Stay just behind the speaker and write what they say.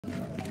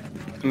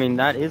I mean,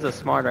 that is a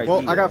smart idea.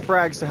 Well, I got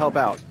frags to help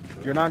out.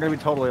 You're not going to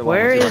be totally alone.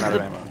 Where once you is run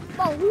out of ammo.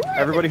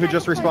 Everybody who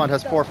just respawned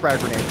has 4 frag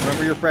grenades.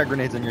 Remember your frag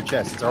grenades in your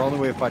chest. It's our only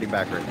way of fighting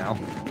back right now.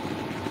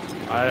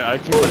 I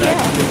can't put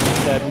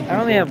accidentally I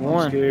only have I'm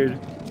one. scared.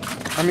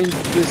 I mean,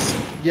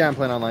 yeah, I'm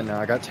playing online now.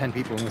 I got 10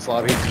 people in this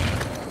lobby.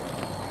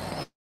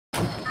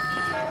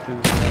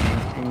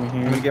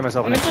 I'm gonna get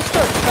myself I'm an gonna just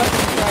start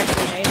stuffing frag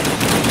grenades.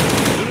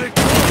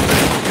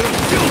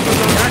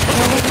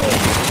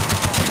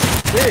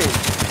 Hey!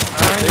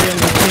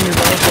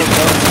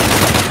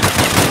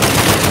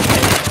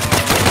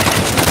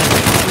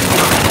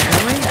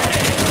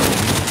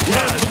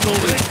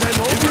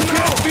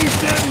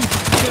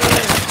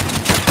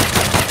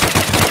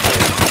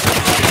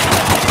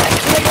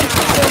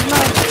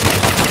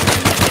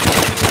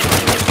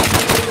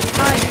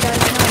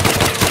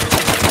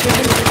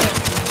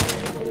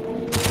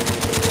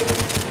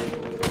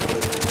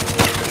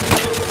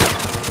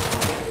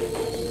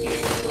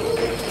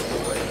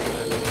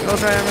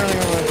 Okay, I'm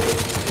running away.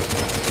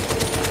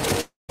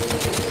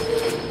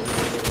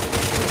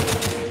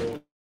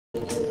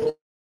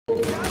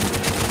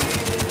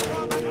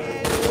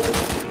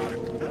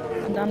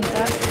 I'm done with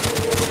that.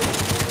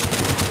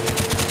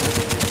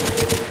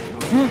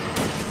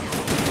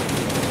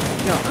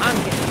 No, I'm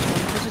getting this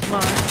one. This is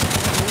mine.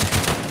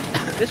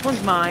 This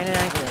one's mine, and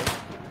I get it.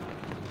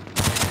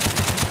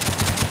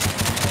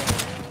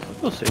 I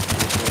feel safe for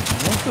this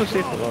one. I feel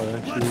safe a lot,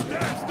 actually.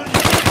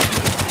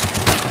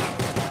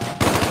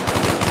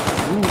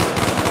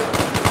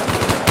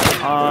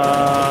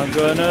 I'm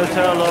gonna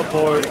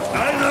teleport.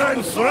 Either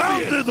I'm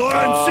surrounded or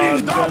I'm I'm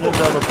seeing gonna double.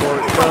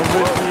 teleport.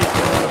 Come with me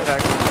to the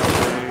factory.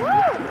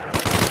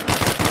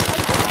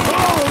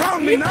 All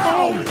around me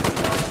now!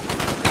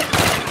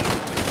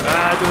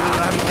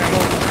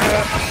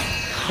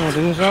 Wanna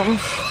do something?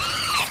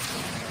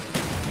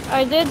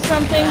 I did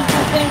something,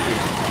 I think.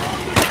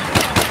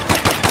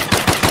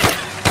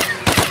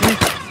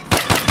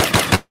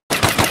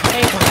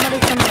 Hey, somebody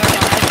come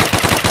alive.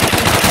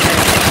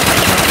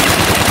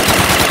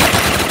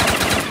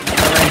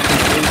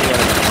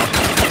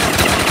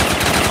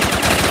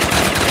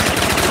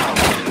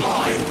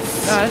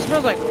 God, it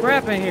smells like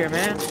crap in here,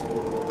 man.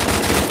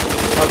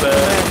 My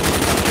bad.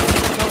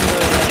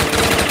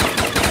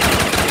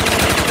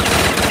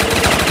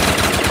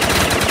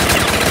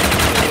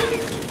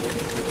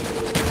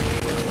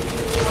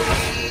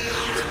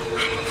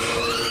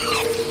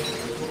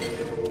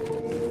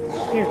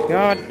 Dear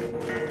God.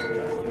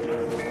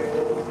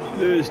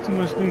 There's too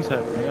much things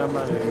happening. I'm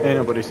not here. Ain't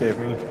nobody save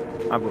me.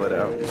 I bled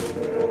out.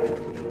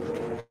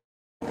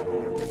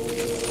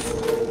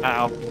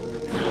 Ow.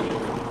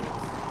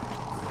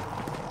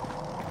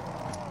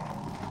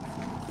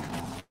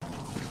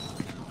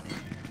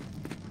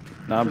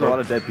 Nah, there's a lot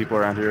of dead people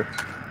around here.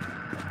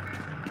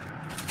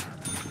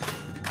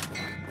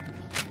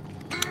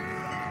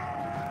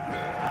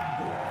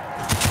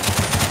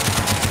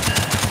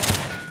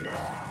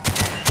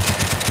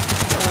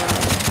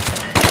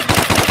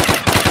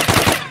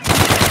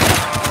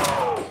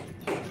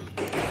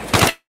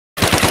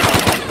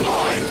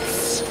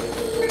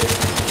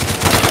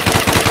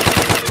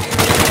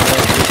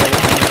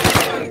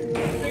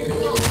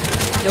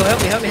 Yo,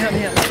 help me, help me, help me,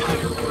 help me.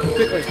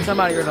 Quickly,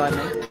 somebody revive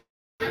me.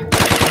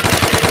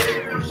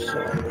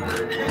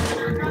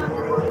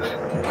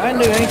 I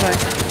didn't do anything.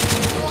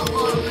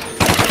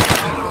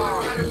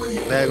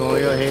 Bag on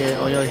your head,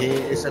 on your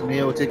head. It's a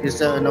meal ticket,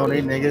 something on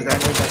these niggas. I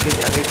know I can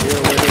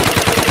deal with it.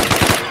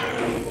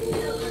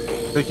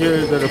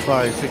 Security to the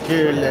party,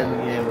 security let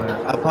me in,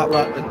 man. I pop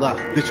lock the Glock.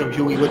 Bitch, I'm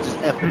Huey with this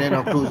F, and then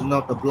I'm cruising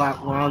up the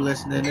block while I'm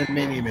listening to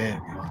Mini Man.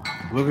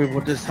 Looking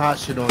for this hot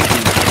shit on you.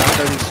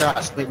 I 30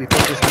 shots, make me put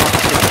this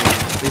hot shit on you.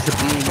 It's a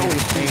beam, man.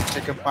 This thing,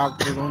 chicken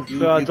pockets on you.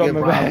 So I You dropped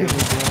get my robbed. bag.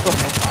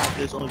 Fucking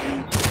pockets on you.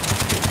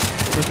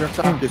 Put your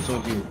pockets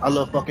on you. I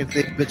love fucking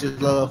thick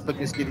bitches, love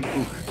fucking skinny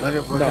food. Like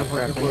a fucking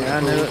I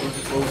know it.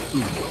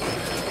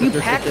 You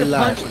packed a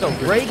punch with a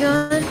ray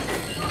gun?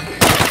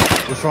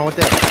 What's wrong with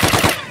that?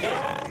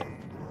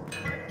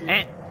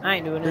 I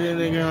ain't doing it.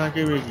 Nigga like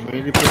it, Ricky.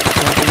 Man, they put the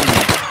fucking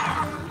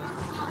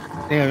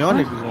in. Damn, y'all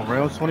niggas on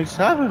rail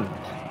 27.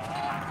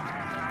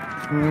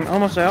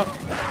 Almost out.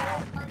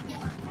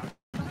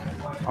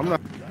 I'm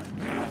not.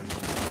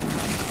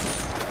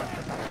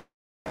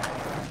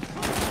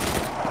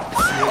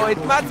 Oh, it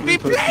must be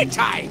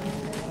playtime!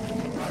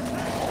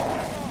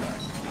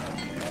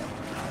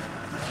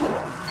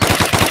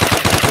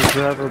 If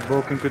you have a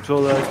broken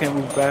controller, I can't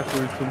move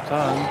backwards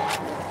sometimes.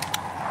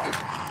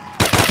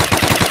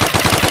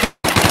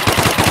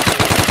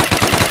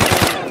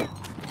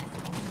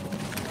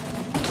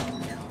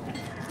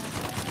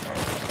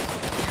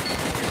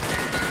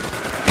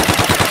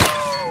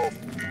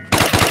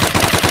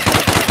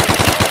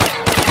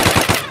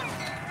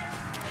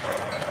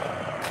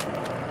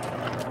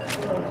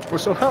 Well,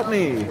 so help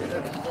me.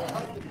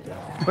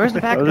 Where's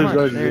the pack of Others punch?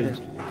 are There it good.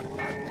 is.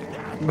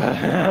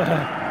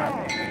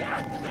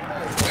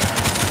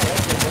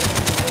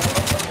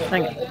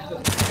 Thank you.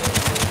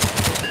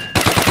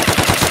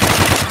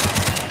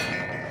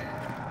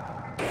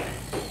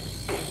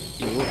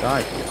 Ooh,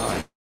 die.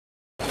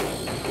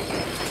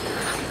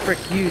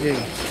 Frick you, dude.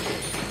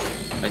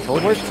 I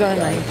told you. Worst she gun in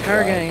the died.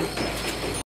 entire game.